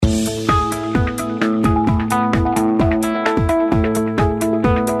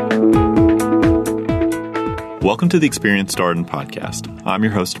Welcome to the Experience Darden podcast. I'm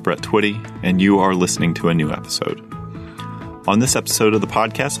your host, Brett Twitty, and you are listening to a new episode. On this episode of the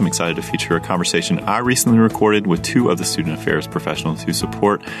podcast, I'm excited to feature a conversation I recently recorded with two of the student affairs professionals who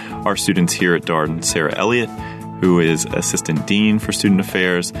support our students here at Darden, Sarah Elliott, who is Assistant Dean for Student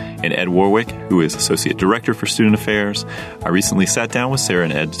Affairs, and Ed Warwick, who is Associate Director for Student Affairs. I recently sat down with Sarah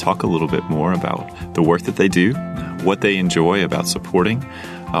and Ed to talk a little bit more about the work that they do, what they enjoy about supporting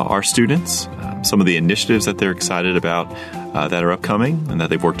our students, some of the initiatives that they're excited about that are upcoming and that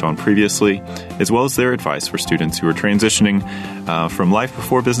they've worked on previously, as well as their advice for students who are transitioning from life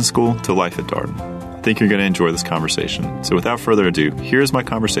before business school to life at Darden. I think you're going to enjoy this conversation. So without further ado, here's my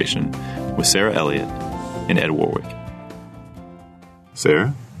conversation with Sarah Elliott and Ed Warwick.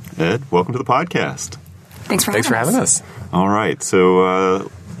 Sarah, Ed, welcome to the podcast. Thanks for having us. All right. So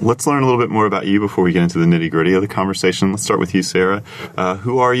let's learn a little bit more about you before we get into the nitty-gritty of the conversation. Let's start with you, Sarah.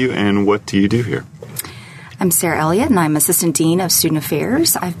 Who are you and what do you do here? I'm Sarah Elliott, and I'm Assistant Dean of Student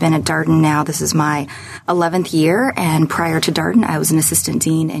Affairs. I've been at Darden now. This is my 11th year, and prior to Darden, I was an Assistant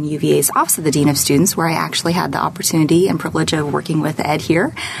Dean in UVA's Office of the Dean of Students, where I actually had the opportunity and privilege of working with Ed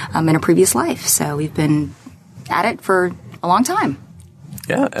here in a previous life. So we've been at it for a long time.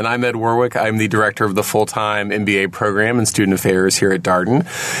 Yeah, and I'm Ed Warwick. I'm the director of the full-time MBA program in Student Affairs here at Darden.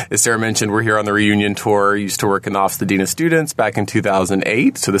 As Sarah mentioned, we're here on the reunion tour. Used to work in the Office of the Dean of Students back in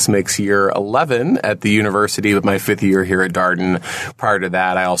 2008, so this makes year 11 at the university, but my 5th year here at Darden. Prior to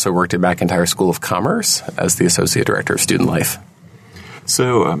that, I also worked at McIntyre School of Commerce as the associate director of student life.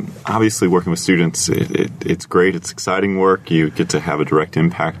 So obviously working with students, it's great. It's exciting work. You get to have a direct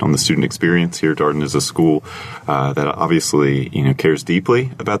impact on the student experience here. Darden is a school that obviously cares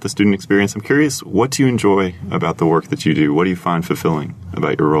deeply about the student experience. I'm curious, what do you enjoy about the work that you do? What do you find fulfilling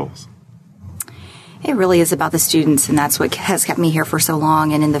about your roles? It really is about the students, and that's what has kept me here for so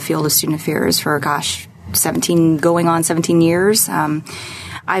long and in the field of student affairs for, 17 years.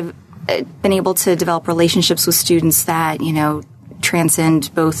 I've been able to develop relationships with students that,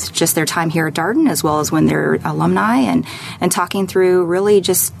 transcend both just their time here at Darden as well as when they're alumni and talking through really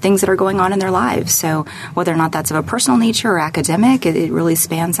just things that are going on in their lives. So whether or not that's of a personal nature or academic, it really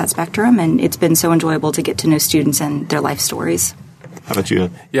spans that spectrum, and it's been so enjoyable to get to know students and their life stories. How about you,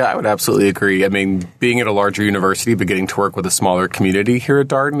 Ed? Yeah, I would absolutely agree. I mean, being at a larger university, but getting to work with a smaller community here at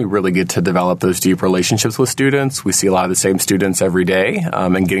Darden, we really get to develop those deep relationships with students. We see a lot of the same students every day,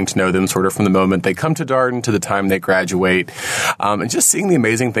 and getting to know them sort of from the moment they come to Darden to the time they graduate. And just seeing the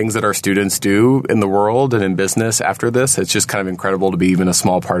amazing things that our students do in the world and in business after this, it's just kind of incredible to be even a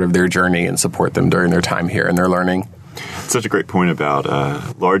small part of their journey and support them during their time here and their learning. Such a great point about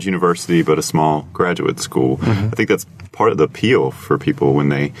large university but a small graduate school. Mm-hmm. I think that's part of the appeal for people when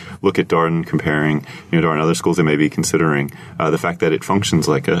they look at Darden, comparing Darden other schools they may be considering, the fact that it functions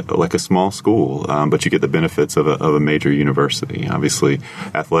like a small school, but you get the benefits of a major university. Obviously,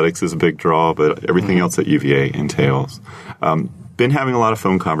 athletics is a big draw, but everything else that UVA entails. Been having a lot of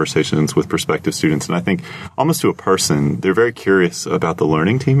phone conversations with prospective students, and I think almost to a person, they're very curious about the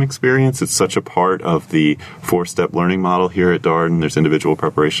learning team experience. It's such a part of the 4-step learning model here at Darden. There's individual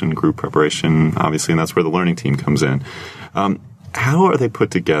preparation, group preparation, obviously, and that's where the learning team comes in. How are they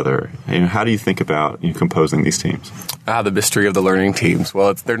put together? How do you think about composing these teams? The mystery of the learning teams.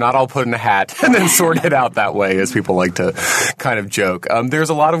 Well, they're not all put in a hat and then sorted out that way, as people like to kind of joke. There's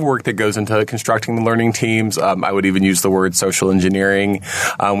a lot of work that goes into constructing the learning teams. I would even use the word social engineering.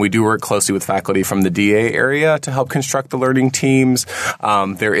 We do work closely with faculty from the DA area to help construct the learning teams.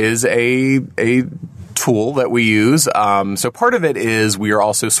 There is a tool that we use. So part of it is we are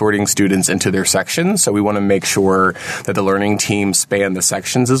also sorting students into their sections. So we want to make sure that the learning teams span the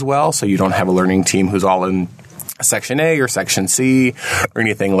sections as well. So you don't have a learning team who's all in Section A or Section C or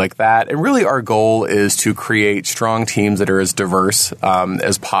anything like that. And really our goal is to create strong teams that are as diverse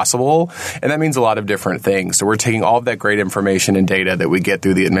as possible. And that means a lot of different things. So we're taking all of that great information and data that we get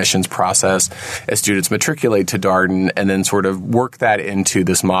through the admissions process as students matriculate to Darden and then sort of work that into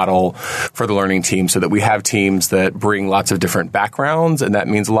this model for the learning team so that we have teams that bring lots of different backgrounds. And that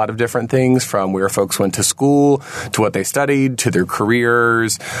means a lot of different things from where folks went to school to what they studied to their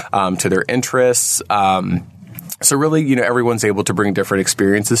careers, to their interests. So really, everyone's able to bring different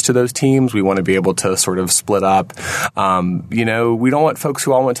experiences to those teams. We want to be able to sort of split up. We don't want folks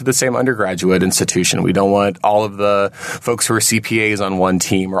who all went to the same undergraduate institution. We don't want all of the folks who are CPAs on one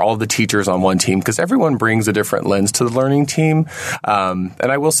team or all of the teachers on one team because everyone brings a different lens to the learning team. And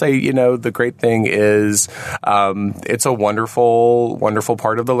I will say, the great thing is it's a wonderful, wonderful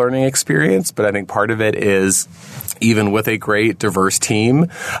part of the learning experience. But I think part of it is even with a great diverse team,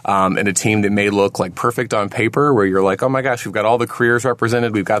 and a team that may look like perfect on paper, where you're like, oh my gosh, we've got all the careers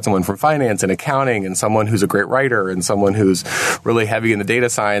represented. We've got someone from finance and accounting and someone who's a great writer and someone who's really heavy in the data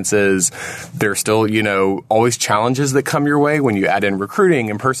sciences. There's still, always challenges that come your way when you add in recruiting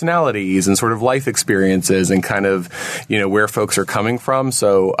and personalities and sort of life experiences and kind of, where folks are coming from.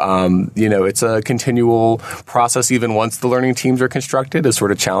 So, it's a continual process even once the learning teams are constructed as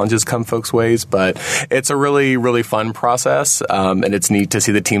sort of challenges come folks' ways. But it's a really, really fun process, and it's neat to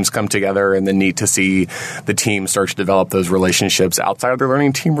see the teams come together, and then neat to see the teams start to develop those relationships outside of their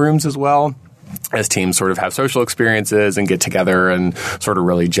learning team rooms as well, as teams sort of have social experiences and get together and sort of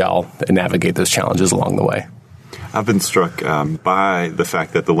really gel and navigate those challenges along the way. I've been struck by the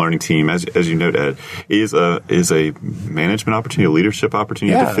fact that the learning team, as you note, Ed, is a management opportunity, a leadership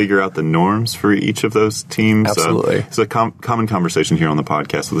opportunity to figure out the norms for each of those teams. Absolutely. It's a common conversation here on the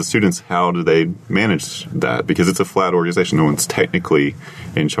podcast with the students. How do they manage that? Because it's a flat organization. No one's technically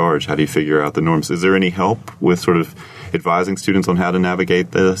in charge. How do you figure out the norms? Is there any help with sort of advising students on how to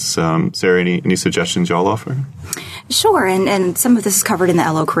navigate this? Sarah, any suggestions y'all offer? Sure, and some of this is covered in the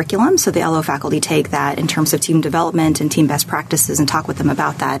LO curriculum, so the LO faculty take that in terms of team development and team best practices and talk with them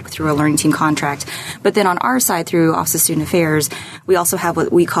about that through a learning team contract. But then on our side, through Office of Student Affairs, we also have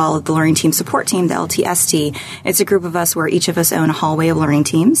what we call the Learning Team Support Team, the LTST. It's a group of us where each of us own a hallway of learning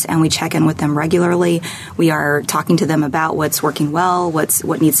teams, and we check in with them regularly. We are talking to them about what's working well,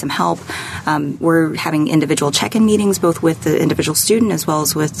 what needs some help. We're having individual check-in meetings, both with the individual student as well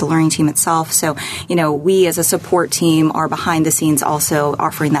as with the learning team itself. So, we as a support team are behind the scenes also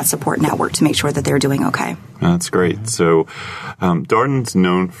offering that support network to make sure that they're doing okay. That's great. So Darden's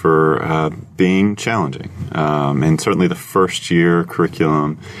known for being challenging, and certainly the first year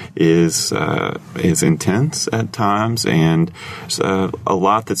curriculum is intense at times, and a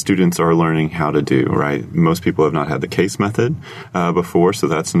lot that students are learning how to do. Right, most people have not had the case method before, so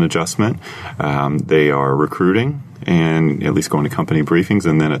that's an adjustment. They are recruiting and at least going to company briefings,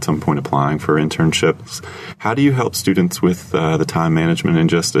 and then at some point applying for internships. How do you help students with the time management and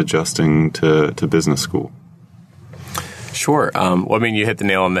just adjusting to business school? Sure. You hit the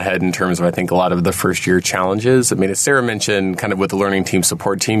nail on the head in terms of, I think, a lot of the first-year challenges. As Sarah mentioned, kind of with the learning team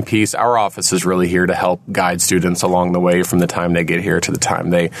support team piece, our office is really here to help guide students along the way from the time they get here to the time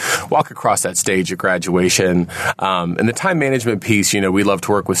they walk across that stage of graduation. And the time management piece, we love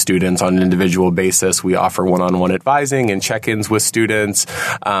to work with students on an individual basis. We offer one-on-one advising and check-ins with students.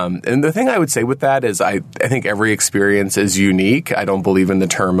 And the thing I would say with that is I think every experience is unique. I don't believe in the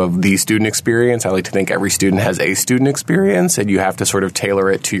term of the student experience. I like to think every student has a student experience, and you have to sort of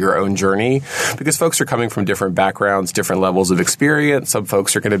tailor it to your own journey because folks are coming from different backgrounds, different levels of experience. Some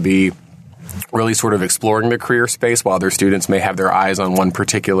folks are going to be really sort of exploring the career space while their students may have their eyes on one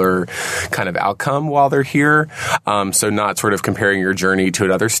particular kind of outcome while they're here. So not sort of comparing your journey to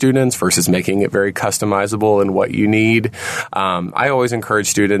another student's versus making it very customizable in what you need. I always encourage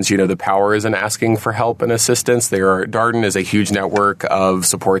students, the power is in asking for help and assistance. Darden is a huge network of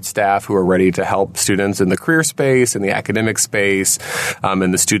support staff who are ready to help students in the career space, in the academic space,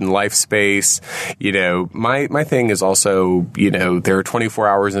 in the student life space. My thing is also, there are 24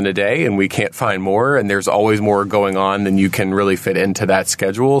 hours in a day and we can't find more, and there's always more going on than you can really fit into that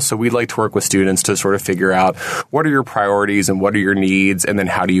schedule. So we'd like to work with students to sort of figure out what are your priorities and what are your needs, and then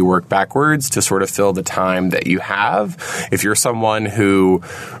how do you work backwards to sort of fill the time that you have. If you're someone who,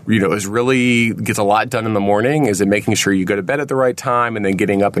 is really gets a lot done in the morning, is it making sure you go to bed at the right time and then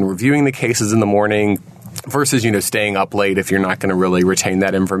getting up and reviewing the cases in the morning? Versus, staying up late if you're not going to really retain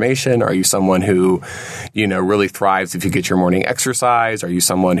that information? Are you someone who, really thrives if you get your morning exercise? Are you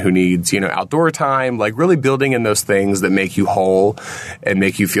someone who needs, outdoor time? Like really building in those things that make you whole and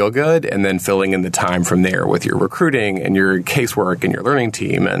make you feel good, and then filling in the time from there with your recruiting and your casework and your learning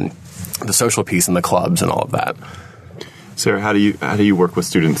team and the social piece and the clubs and all of that. Sarah, how do you work with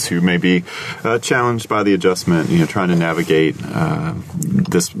students who may be challenged by the adjustment, trying to navigate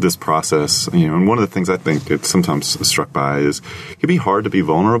this process? And one of the things I think it's sometimes struck by is it can be hard to be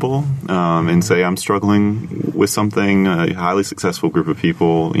vulnerable and say, I'm struggling with something. A highly successful group of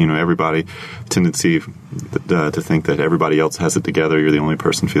people, everybody tendency to think that everybody else has it together. You're the only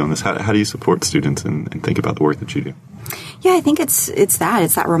person feeling this. How do you support students and think about the work that you do? Yeah, I think it's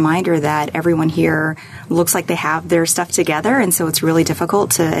that reminder that everyone here looks like they have their stuff together, and so it's really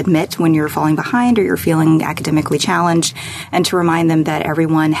difficult to admit when you're falling behind or you're feeling academically challenged, and to remind them that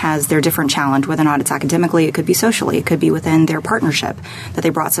everyone has their different challenge, whether or not it's academically, it could be socially, it could be within their partnership, that they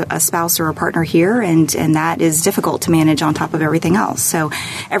brought a spouse or a partner here, and that is difficult to manage on top of everything else. So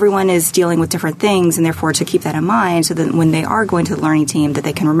everyone is dealing with different things, and therefore to keep that in mind so that when they are going to the learning team, that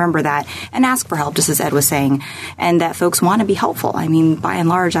they can remember that and ask for help, just as Ed was saying, and that folks want to be helpful. I mean, by and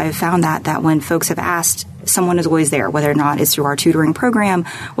large, I have found that when folks have asked, someone is always there, whether or not it's through our tutoring program,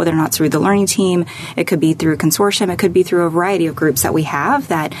 whether or not through the learning team, it could be through a consortium, it could be through a variety of groups that we have,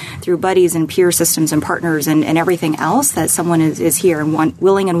 that through buddies and peer systems and partners and everything else, that someone is here and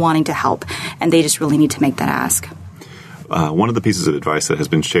willing and wanting to help, and they just really need to make that ask. One of the pieces of advice that has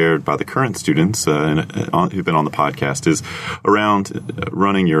been shared by the current students who've been on the podcast is around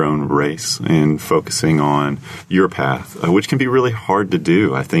running your own race and focusing on your path, which can be really hard to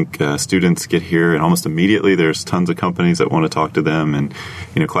do. I think students get here and almost immediately there's tons of companies that want to talk to them, and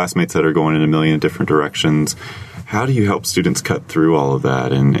classmates that are going in a million different directions. How do you help students cut through all of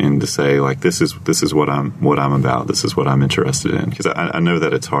that and to say, like, this is what I'm about, this is what I'm interested in? Because I know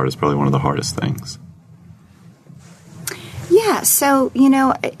that it's hard. It's probably one of the hardest things. Yeah, so,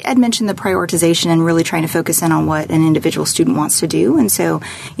 Ed mentioned the prioritization and really trying to focus in on what an individual student wants to do. And so,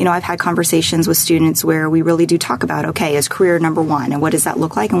 I've had conversations with students where we really do talk about, okay, is career number one, and what does that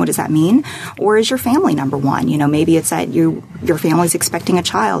look like, and what does that mean? Or is your family number one? Maybe it's that your family's expecting a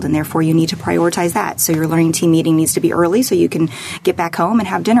child, and therefore you need to prioritize that. So your learning team meeting needs to be early so you can get back home and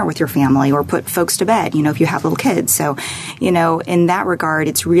have dinner with your family or put folks to bed, if you have little kids. So, in that regard,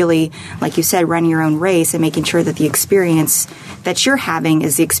 it's really, like you said, running your own race and making sure that the experience that you're having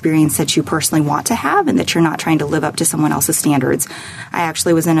is the experience that you personally want to have, and that you're not trying to live up to someone else's standards. I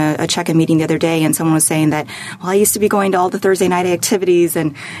actually was in a check-in meeting the other day, and someone was saying that, well, I used to be going to all the Thursday night activities,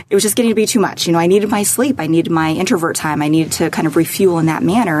 and it was just getting to be too much. I needed my sleep. I needed my introvert time. I needed to kind of refuel in that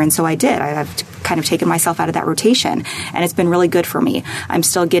manner, and so I did. I've kind of taken myself out of that rotation, and it's been really good for me. I'm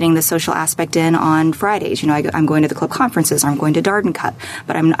still getting the social aspect in on Fridays. I'm going to the club conferences, or I'm going to Darden Cup,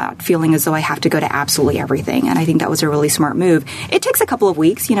 but I'm not feeling as though I have to go to absolutely everything, and I think that was a really smart move. It takes a couple of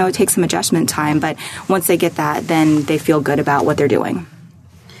weeks, it takes some adjustment time, but once they get that, then they feel good about what they're doing.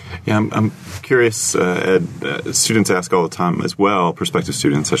 Yeah, I'm curious, Ed, students ask all the time as well, prospective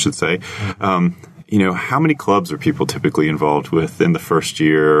students, I should say, how many clubs are people typically involved with in the first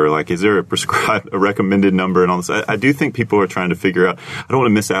year? Like, is there a recommended number and all this? I do think people are trying to figure out, I don't want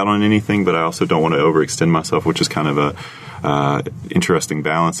to miss out on anything, but I also don't want to overextend myself, which is kind of a interesting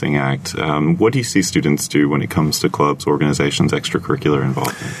balancing act. What do you see students do when it comes to clubs, organizations, extracurricular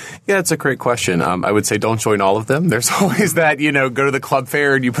involvement? Yeah, it's a great question. I would say don't join all of them. There's always that, go to the club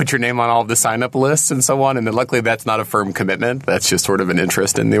fair and you put your name on all of the sign-up lists and so on. And then luckily that's not a firm commitment. That's just sort of an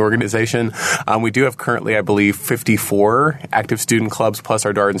interest in the organization. We do have currently, I believe, 54 active student clubs plus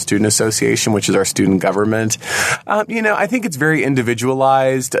our Darden Student Association, which is our student government. I think it's very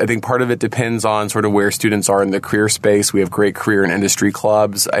individualized. I think part of it depends on sort of where students are in the career space. We have great career and industry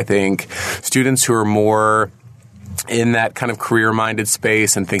clubs. I think students who are more in that kind of career-minded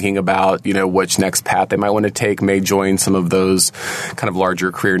space and thinking about, which next path they might want to take may join some of those kind of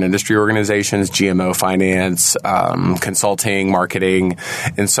larger career and industry organizations, GMO, finance, consulting, marketing,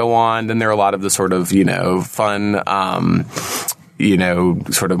 and so on. Then there are a lot of the sort of, fun,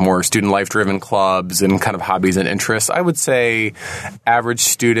 sort of more student life-driven clubs and kind of hobbies and interests. I would say average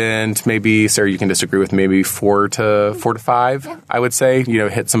student, maybe, Sarah, you can disagree with maybe 4 to 5, yeah. I would say,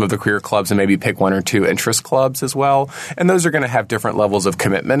 hit some of the career clubs and maybe pick 1 or 2 interest clubs as well. And those are going to have different levels of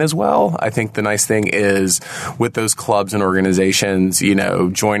commitment as well. I think the nice thing is with those clubs and organizations,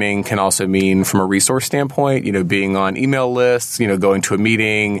 joining can also mean from a resource standpoint, being on email lists, going to a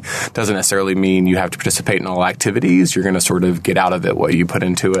meeting doesn't necessarily mean you have to participate in all activities. You're going to sort of get out of it what you put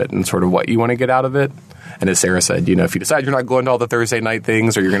into it and sort of what you want to get out of it. And as Sarah said, if you decide you're not going to all the Thursday night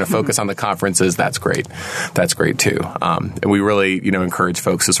things or you're going to focus on the conferences, that's great. That's great too. And we really, encourage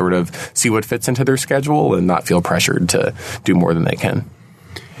folks to sort of see what fits into their schedule and not feel pressured to do more than they can.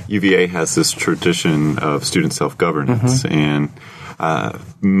 UVA has this tradition of student self-governance, and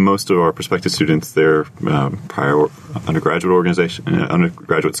most of our prospective students, their prior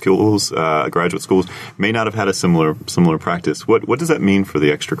undergraduate schools, graduate schools may not have had a similar practice. What does that mean for the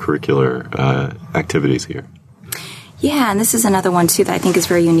extracurricular activities here? Yeah, and this is another one, too, that I think is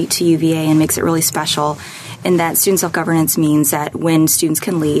very unique to UVA and makes it really special, in that student self-governance means that when students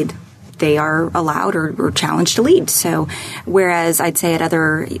can lead, they are allowed or challenged to lead. So whereas I'd say at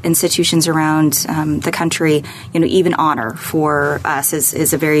other institutions around the country, even honor for us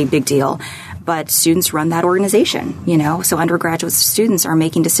is a very big deal. but students run that organization, So undergraduate students are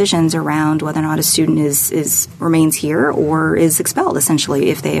making decisions around whether or not a student remains here or is expelled, essentially,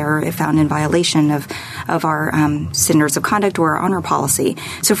 if they are found in violation of our standards of conduct or our honor policy.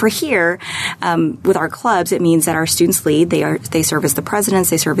 So for here, with our clubs, it means that our students lead. They serve as the presidents,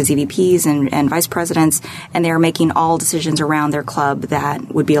 they serve as EVPs and vice presidents, and they are making all decisions around their club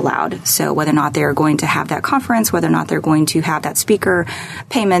that would be allowed. So whether or not they're going to have that conference, whether or not they're going to have that speaker,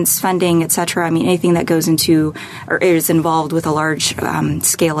 payments, funding, etc. Anything that goes into or is involved with a large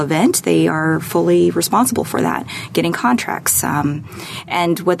scale event, they are fully responsible for that, getting contracts.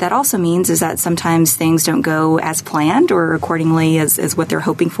 And what that also means is that sometimes things don't go as planned or accordingly as what they're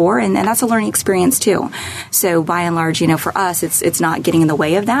hoping for, and that's a learning experience too. So by and large, for us, it's not getting in the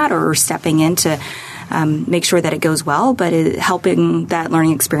way of that or stepping in to make sure that it goes well, but helping that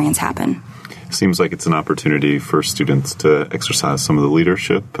learning experience happen. Seems like it's an opportunity for students to exercise some of the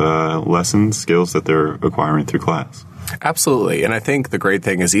leadership lessons, skills that they're acquiring through class. Absolutely. And I think the great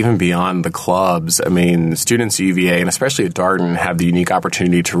thing is even beyond the clubs, students at UVA and especially at Darden have the unique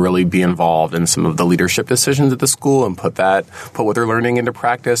opportunity to really be involved in some of the leadership decisions at the school and put what they're learning into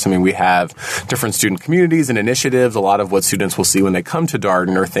practice. We have different student communities and initiatives. A lot of what students will see when they come to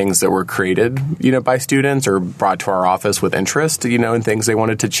Darden are things that were created, by students or brought to our office with interest, and things they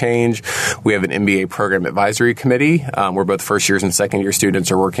wanted to change. We have an MBA program advisory committee where both first years and second year students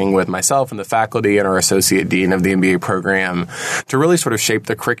are working with myself and the faculty and our associate dean of the MBA program to really sort of shape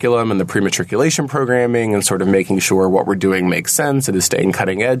the curriculum and the pre-matriculation programming and sort of making sure what we're doing makes sense and is staying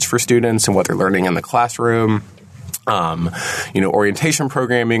cutting edge for students and what they're learning in the classroom. Orientation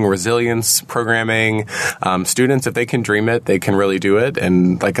programming, resilience programming. Students, if they can dream it, they can really do it.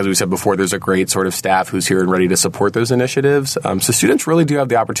 And as we said before, there's a great sort of staff who's here and ready to support those initiatives. So students really do have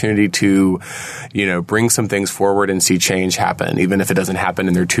the opportunity to, bring some things forward and see change happen. Even if it doesn't happen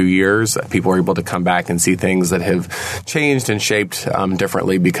in their 2 years, people are able to come back and see things that have changed and shaped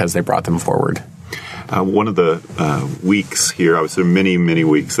differently because they brought them forward. One of the weeks here, obviously there are many, many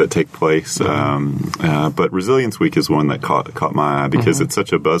weeks that take place, but Resilience Week is one that caught my eye because it's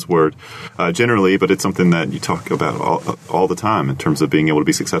such a buzzword generally, but it's something that you talk about all the time in terms of being able to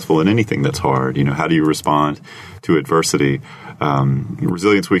be successful in anything that's hard. How do you respond to adversity?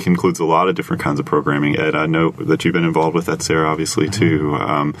 Resilience Week includes a lot of different kinds of programming. Ed, I know that you've been involved with that, Sarah, obviously, too.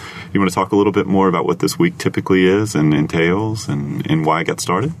 You want to talk a little bit more about what this week typically is and entails and why it got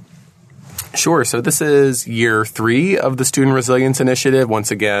started? Sure. So this is year 3 of the Student Resilience Initiative.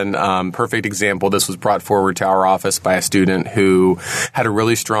 Once again, perfect example. This was brought forward to our office by a student who had a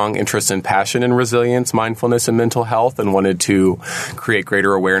really strong interest and passion in resilience, mindfulness, and mental health and wanted to create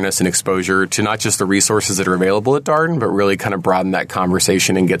greater awareness and exposure to not just the resources that are available at Darden, but really kind of broaden that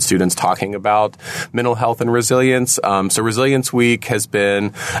conversation and get students talking about mental health and resilience. So Resilience Week has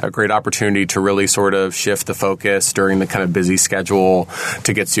been a great opportunity to really sort of shift the focus during the kind of busy schedule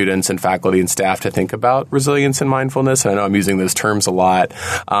to get students and faculty and staff to think about resilience and mindfulness. And I know I'm using those terms a lot,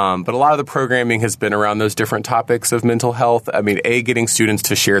 but a lot of the programming has been around those different topics of mental health. Getting students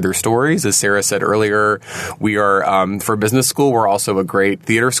to share their stories. As Sarah said earlier, we are, for business school, we're also a great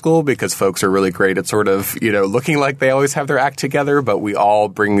theater school because folks are really great at sort of, looking like they always have their act together, but we all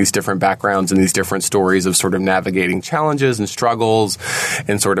bring these different backgrounds and these different stories of sort of navigating challenges and struggles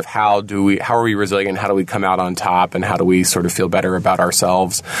and sort of how are we resilient? How do we come out on top? And how do we sort of feel better about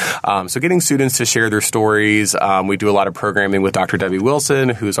ourselves? So getting students to share their stories. We do a lot of programming with Dr. Debbie Wilson,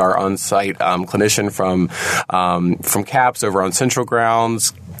 who's our on-site clinician from CAPS over on Central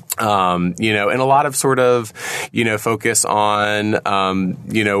Grounds. And a lot of sort of, focus on,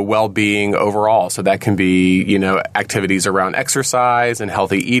 well-being overall. So that can be, activities around exercise and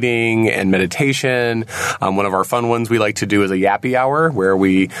healthy eating and meditation. One of our fun ones we like to do is a yappy hour where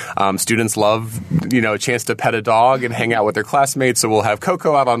students love, a chance to pet a dog and hang out with their classmates. So we'll have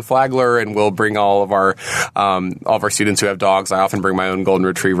Coco out on Flagler and we'll bring all of our students who have dogs. I often bring my own golden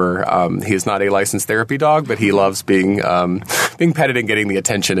retriever. He is not a licensed therapy dog, but he loves being petted and getting the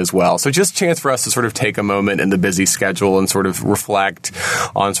attention as well. So just a chance for us to sort of take a moment in the busy schedule and sort of reflect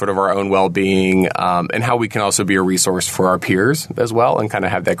on sort of our own well-being and how we can also be a resource for our peers as well and kind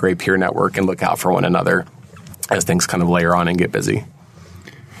of have that great peer network and look out for one another as things kind of layer on and get busy.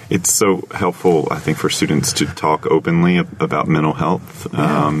 It's so helpful, I think, for students to talk openly about mental health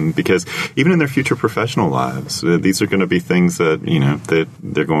because even in their future professional lives, these are going to be things that, that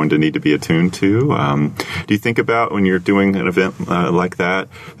they're going to need to be attuned to. Do you think about when you're doing an event like that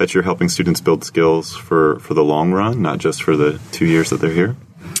you're helping students build skills for the long run, not just for the 2 years that they're here?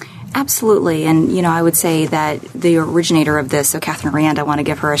 Absolutely. And, I would say that the originator of this, so Catherine Rand, I want to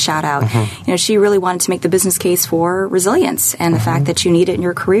give her a shout out. She really wanted to make the business case for resilience and the fact that you need it in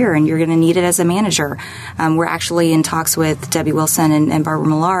your career and you're going to need it as a manager. We're actually in talks with Debbie Wilson and Barbara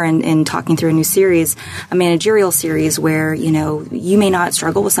Millar in talking through a new series, a managerial series where, you may not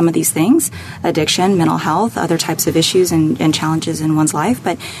struggle with some of these things, addiction, mental health, other types of issues and challenges in one's life,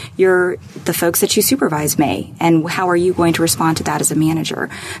 but the folks that you supervise may. And how are you going to respond to that as a manager?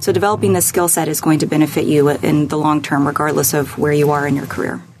 So developing this skill set is going to benefit you in the long term, regardless of where you are in your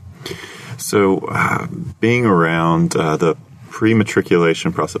career. So being around the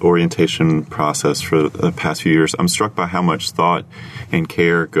pre-matriculation process, orientation process for the past few years, I'm struck by how much thought and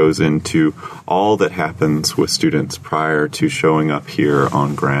care goes into all that happens with students prior to showing up here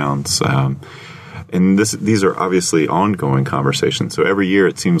on grounds. And these are obviously ongoing conversations. So every year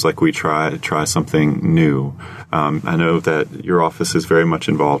it seems like we try something new. I know that your office is very much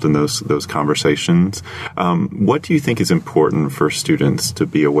involved in those conversations. What do you think is important for students to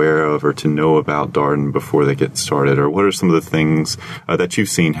be aware of or to know about Darden before they get started? Or what are some of the things that you've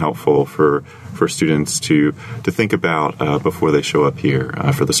seen helpful for students to think about before they show up here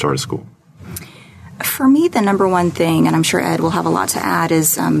for the start of school? For me, the number one thing, and I'm sure Ed will have a lot to add,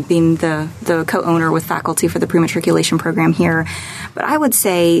 is being the co-owner with faculty for the pre-matriculation program here. But I would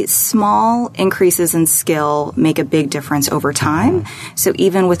say small increases in skill make a big difference over time. So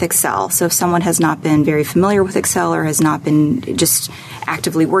even with Excel, so if someone has not been very familiar with Excel or has not been just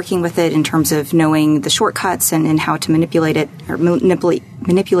actively working with it in terms of knowing the shortcuts and how to manipulate it or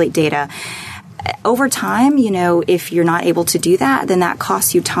manipulate data, over time, if you're not able to do that, then that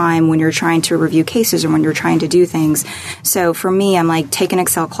costs you time when you're trying to review cases or when you're trying to do things. So for me, I'm like, take an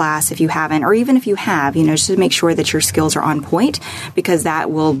Excel class if you haven't, or even if you have, just to make sure that your skills are on point, because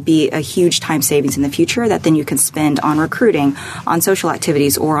that will be a huge time savings in the future that then you can spend on recruiting, on social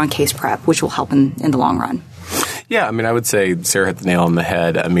activities, or on case prep, which will help in the long run. Yeah, I would say Sarah hit the nail on the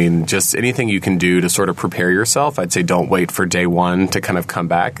head. Just anything you can do to sort of prepare yourself. I'd say don't wait for day one to kind of come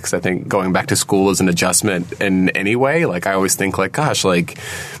back, because I think going back to school is an adjustment in any way. I always think when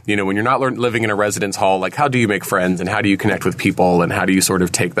you're not living in a residence hall, how do you make friends and how do you connect with people and how do you sort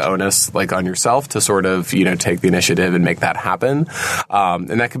of take the onus on yourself to sort of, take the initiative and make that happen?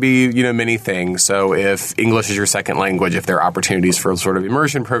 And that could be, many things. So if English is your second language, if there are opportunities for sort of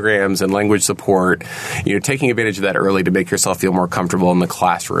immersion programs and language support, taking advantage of that early to make yourself feel more comfortable in the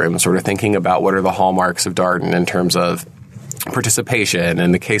classroom, sort of thinking about what are the hallmarks of Darden in terms of participation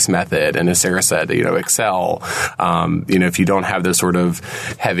and the case method, and as Sarah said, Excel. If you don't have those sort of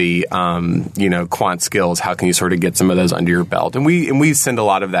heavy, quant skills, how can you sort of get some of those under your belt? And we send a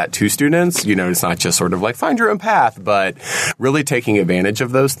lot of that to students. It's not just sort of find your own path, but really taking advantage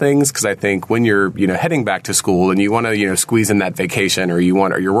of those things. Because I think when you're heading back to school and you want to squeeze in that vacation, or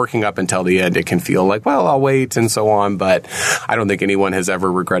you're working up until the end, it can feel like, well, I'll wait and so on. But I don't think anyone has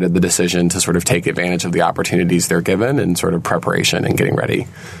ever regretted the decision to sort of take advantage of the opportunities they're given and sort of preparation and getting ready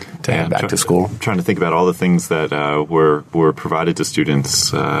to head back to school. I'm trying to think about all the things that were provided to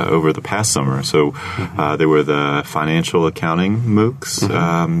students over the past summer. So there were the financial accounting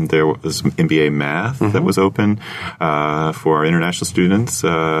MOOCs. There was MBA math that was open for our international students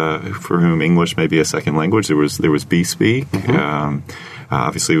for whom English may be a second language. There was B-Speak.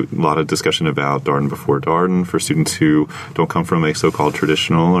 Obviously, a lot of discussion about Darden before Darden for students who don't come from a so-called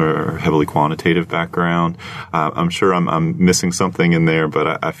traditional or heavily quantitative background. I'm sure I'm missing something in there,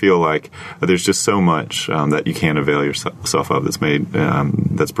 but I feel like there's just so much that you can avail yourself of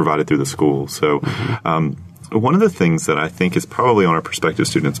that's provided through the school. So one of the things that I think is probably on our prospective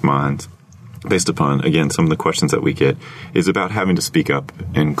students' minds, based upon, again, some of the questions that we get, is about having to speak up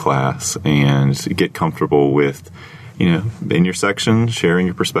in class and get comfortable with in your section, sharing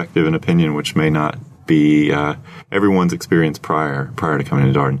your perspective and opinion, which may not be everyone's experience prior to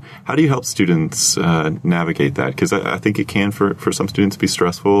coming to Darden. How do you help students navigate that? Because I think it can, for some students, be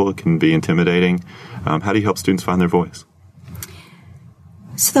stressful. It can be intimidating. How do you help students find their voice?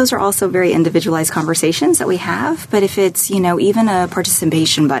 So those are also very individualized conversations that we have. But if it's, even a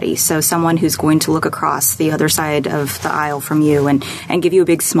participation buddy, so someone who's going to look across the other side of the aisle from you and give you a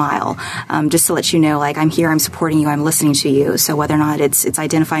big smile, just to let you know, I'm here, I'm supporting you, I'm listening to you. So whether or not it's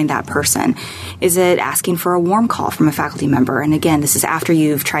identifying that person. Is it asking for a warm call from a faculty member? And again, this is after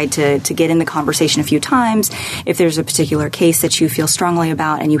you've tried to get in the conversation a few times. If there's a particular case that you feel strongly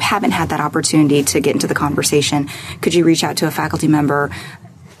about and you haven't had that opportunity to get into the conversation, could you reach out to a faculty member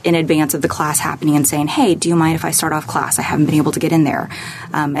in advance of the class happening and saying, hey, do you mind if I start off class? I haven't been able to get in there.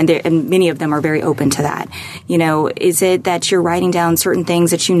 And many of them are very open to that. Is it that you're writing down certain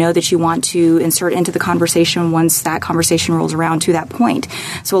things that you know that you want to insert into the conversation once that conversation rolls around to that point?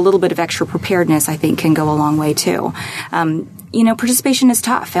 So a little bit of extra preparedness, I think, can go a long way too. Participation is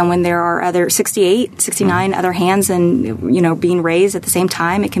tough. And when there are other 69 other hands and, being raised at the same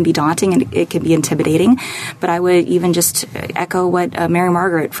time, it can be daunting and it can be intimidating. But I would even just echo what Mary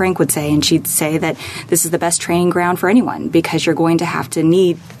Margaret Frank would say. And she'd say that this is the best training ground for anyone, because you're going to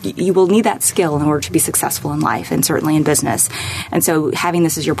you will need that skill in order to be successful in life and certainly in business. And so having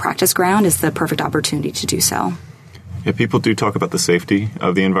this as your practice ground is the perfect opportunity to do so. Yeah, people do talk about the safety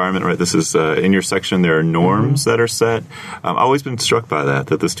of the environment, right? This is in your section. There are norms that are set. I've always been struck by that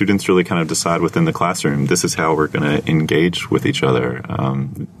the students really kind of decide within the classroom, this is how we're going to engage with each other.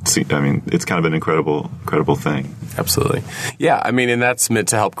 It's kind of an incredible thing. Absolutely. Yeah, and that's meant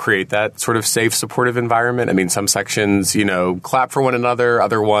to help create that sort of safe, supportive environment. Some sections, clap for one another.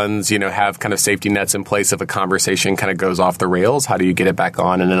 Other ones, have kind of safety nets in place if a conversation kind of goes off the rails. How do you get it back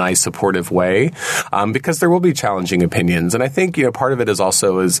on in a nice, supportive way? Because there will be challenging opinions. And I think, part of it is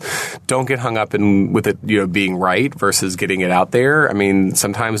also don't get hung up with it, being right versus getting it out there.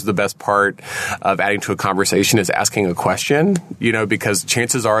 Sometimes the best part of adding to a conversation is asking a question, because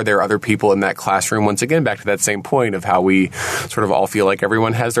chances are there are other people in that classroom. Once again, back to that same point of how we sort of all feel like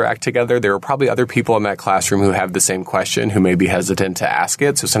everyone has their act together. There are probably other people in that classroom who have the same question, who may be hesitant to ask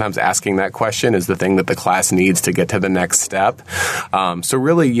it. So sometimes asking that question is the thing that the class needs to get to the next step. So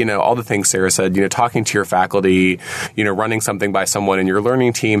really, all the things Sarah said, talking to your faculty, running something by someone in your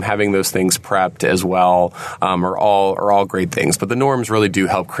learning team, having those things prepped as well, are all great things. But the norms really do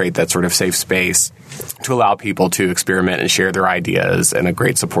help create that sort of safe space to allow people to experiment and share their ideas in a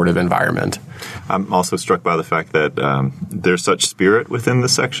great supportive environment. I'm also struck by the fact that there's such spirit within the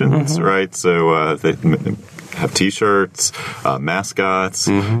sections, right? So they have T-shirts, mascots,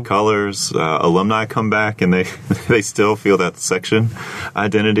 colors. Alumni come back and they still feel that section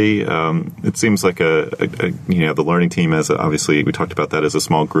identity. It seems like the learning team, as obviously we talked about that as a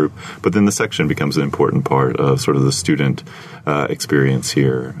small group, but then the section becomes an important part of sort of the student experience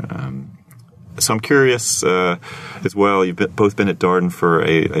here. So I'm curious as well. You've both been at Darden for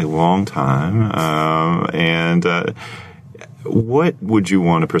a long time, and what would you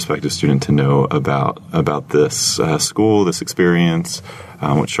want a prospective student to know about this school, this experience,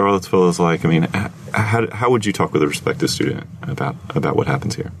 what Charlottesville is like? How would you talk with a prospective student about what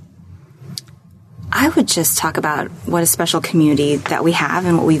happens here? I would just talk about what a special community that we have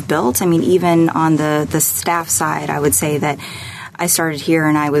and what we've built. Even on the staff side, I would say that I started here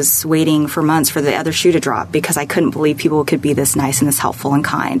and I was waiting for months for the other shoe to drop because I couldn't believe people could be this nice and this helpful and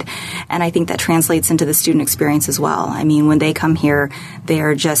kind. And I think that translates into the student experience as well. When they come here, they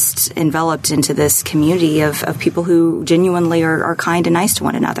are just enveloped into this community of people who genuinely are kind and nice to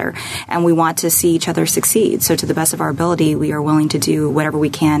one another. And we want to see each other succeed. So to the best of our ability, we are willing to do whatever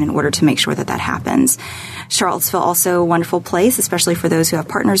we can in order to make sure that happens. Charlottesville also a wonderful place, especially for those who have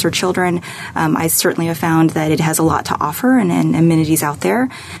partners or children. I certainly have found that it has a lot to offer and amenities out there.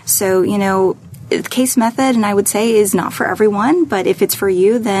 So, the case method, and I would say, is not for everyone, but if it's for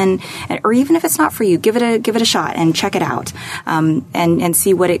you, then, or even if it's not for you, give it a shot and check it out, and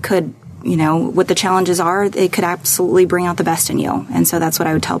see what it could, what the challenges are. It could absolutely bring out the best in you. And so that's what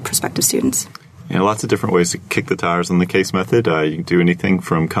I would tell prospective students. Lots of different ways to kick the tires on the case method. You can do anything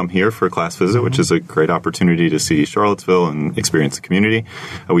from come here for a class visit, which is a great opportunity to see Charlottesville and experience the community.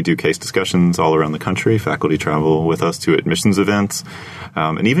 We do case discussions all around the country. Faculty travel with us to admissions events.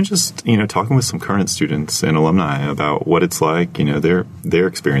 And even just, talking with some current students and alumni about what it's like, their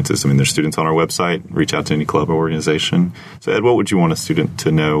experiences. There's students on our website. Reach out to any club or organization. So, Ed, what would you want a student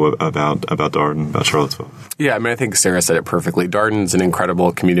to know about Darden, about Charlottesville? Yeah, I think Sarah said it perfectly. Darden's an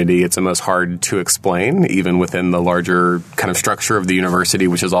incredible community. It's almost hard to explain, even within the larger kind of structure of the university,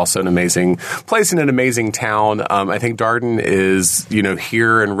 which is also an amazing place and an amazing town. I think Darden is,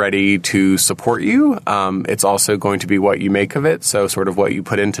 here and ready to support you. It's also going to be what you make of it. So sort of what you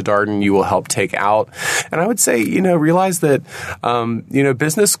put into Darden, you will help take out. And I would say, realize that,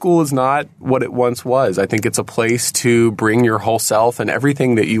 business school is not what it once was. I think it's a place to bring your whole self, and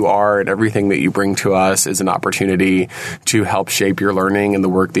everything that you are and everything that you bring to us is an opportunity to help shape your learning and the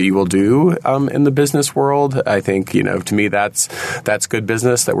work that you will do in the business world. I think, to me, that's good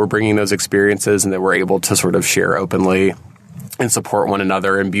business, that we're bringing those experiences and that we're able to sort of share openly and support one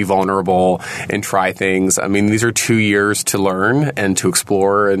another and be vulnerable and try things. I mean, these are 2 years to learn and to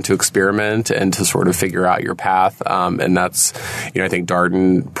explore and to experiment and to sort of figure out your path. And that's, I think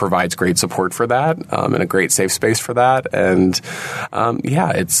Darden provides great support for that and a great safe space for that. And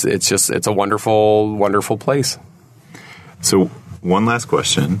it's a wonderful, wonderful place. So one last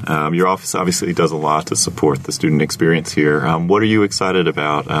question. Your office obviously does a lot to support the student experience here. What are you excited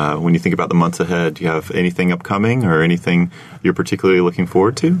about when you think about the months ahead? Do you have anything upcoming or anything you're particularly looking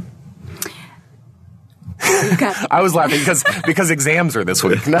forward to? I was laughing because exams are this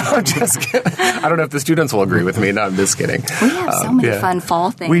week. No, I'm just kidding. I don't know if the students will agree with me. No, I'm just kidding. We have so many fun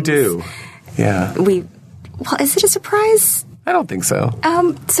fall things. We do. Yeah. Well, is it a surprise? I don't think so.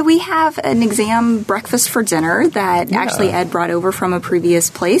 So we have an exam breakfast for dinner that actually Ed brought over from a previous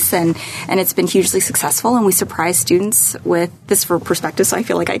place, and it's been hugely successful, and we surprise students with this for perspective, so I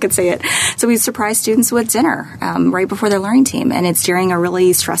feel like I could say it. So we surprise students with dinner right before their learning team, and it's during a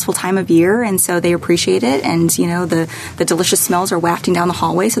really stressful time of year, and so they appreciate it, and the delicious smells are wafting down the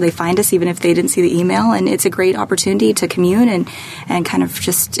hallway, so they find us even if they didn't see the email, and it's a great opportunity to commune and kind of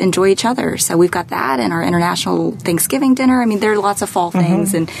just enjoy each other. So we've got that and our International Thanksgiving dinner. I mean, there are lots of fall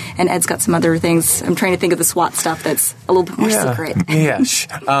things, and Ed's got some other things. I'm trying to think of the SWAT stuff that's a little bit more secret. Yes.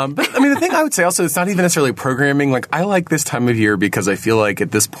 But, I mean, the thing I would say also, it's not even necessarily programming. Like, I like this time of year because I feel like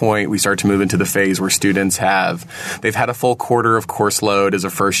at this point we start to move into the phase where students they've had a full quarter of course load as a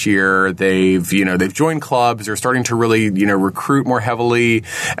first year. They've joined clubs. They're starting to really, recruit more heavily.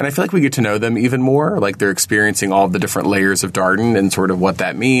 And I feel like we get to know them even more. Like, they're experiencing all the different layers of Darden and sort of what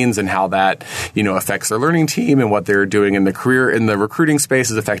that means and how that, affects their learning team and what they're doing in the career in the recruiting space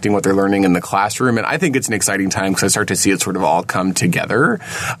is affecting what they're learning in the classroom. And I think it's an exciting time because I start to see it sort of all come together.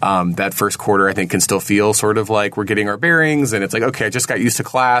 That first quarter, I think, can still feel sort of like we're getting our bearings and it's like, okay, I just got used to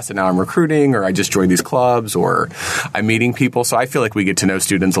class and now I'm recruiting, or I just joined these clubs, or I'm meeting people. So I feel like we get to know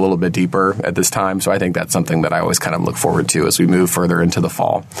students a little bit deeper at this time. So I think that's something that I always kind of look forward to as we move further into the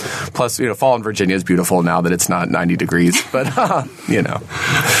fall. Plus, fall in Virginia is beautiful now that it's not 90 degrees, but,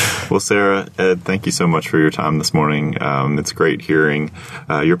 Well, Sarah, Ed, thank you so much for your time this morning. It's great hearing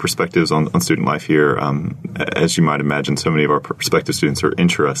your perspectives on student life here. As you might imagine, so many of our prospective students are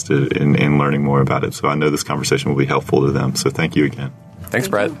interested in learning more about it. So I know this conversation will be helpful to them. So thank you again. Thanks,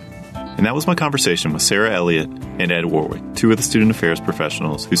 Brett. And that was my conversation with Sarah Elliott and Ed Warwick, two of the student affairs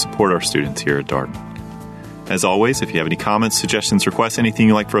professionals who support our students here at Darden. As always, if you have any comments, suggestions, requests, anything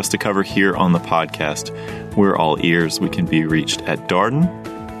you'd like for us to cover here on the podcast, we're all ears. We can be reached at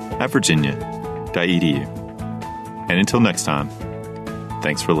darden@virginia.edu. And until next time,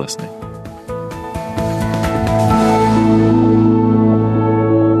 thanks for listening.